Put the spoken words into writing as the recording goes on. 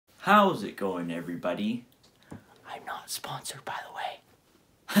How's it going, everybody? I'm not sponsored, by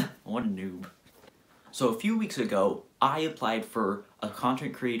the way. What a noob. So a few weeks ago, I applied for a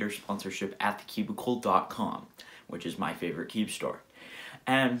content creator sponsorship at thecubicle.com, which is my favorite cube store.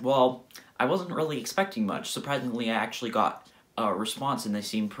 And, well, I wasn't really expecting much. Surprisingly, I actually got a response and they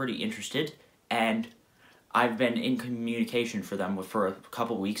seemed pretty interested, and I've been in communication for them for a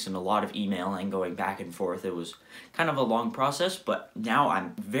couple weeks and a lot of emailing going back and forth. It was kind of a long process, but now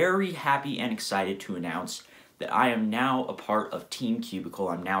I'm very happy and excited to announce that I am now a part of Team Cubicle.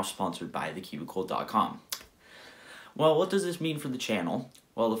 I'm now sponsored by thecubicle.com. Well, what does this mean for the channel?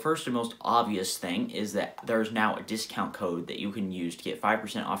 Well, the first and most obvious thing is that there's now a discount code that you can use to get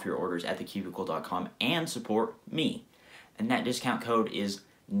 5% off your orders at thecubicle.com and support me. And that discount code is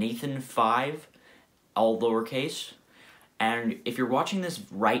Nathan5, all lowercase. And if you're watching this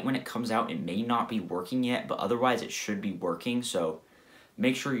right when it comes out, it may not be working yet, but otherwise it should be working, so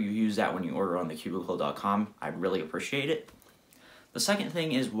make sure you use that when you order on thecubicle.com. I'd really appreciate it. The second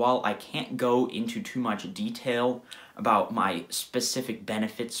thing is, while I can't go into too much detail about my specific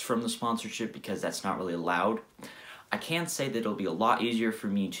benefits from the sponsorship because that's not really allowed, I can say that it'll be a lot easier for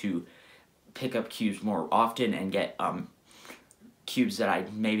me to pick up cubes more often and get cubes that I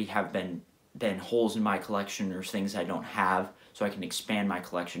maybe have been holes in my collection or things I don't have, so I can expand my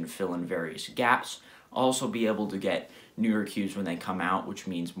collection to fill in various gaps. I'll also be able to get newer cubes when they come out, which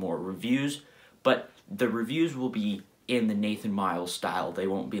means more reviews, but the reviews will be in the Nathan Miles style. They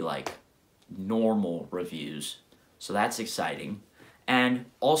won't be like normal reviews, so that's exciting. And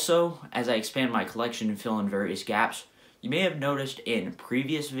also, as I expand my collection and fill in various gaps, you may have noticed in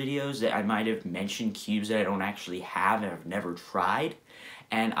previous videos that I might have mentioned cubes that I don't actually have and have never tried.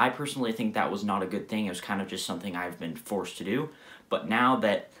 And I personally think that was not a good thing. It was kind of just something I've been forced to do. But now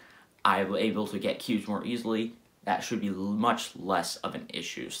that I'm able to get cubes more easily, that should be much less of an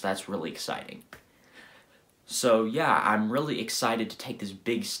issue. So that's really exciting. So yeah, I'm really excited to take this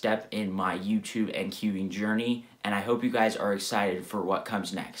big step in my YouTube and cubing journey. And I hope you guys are excited for what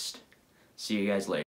comes next. See you guys later.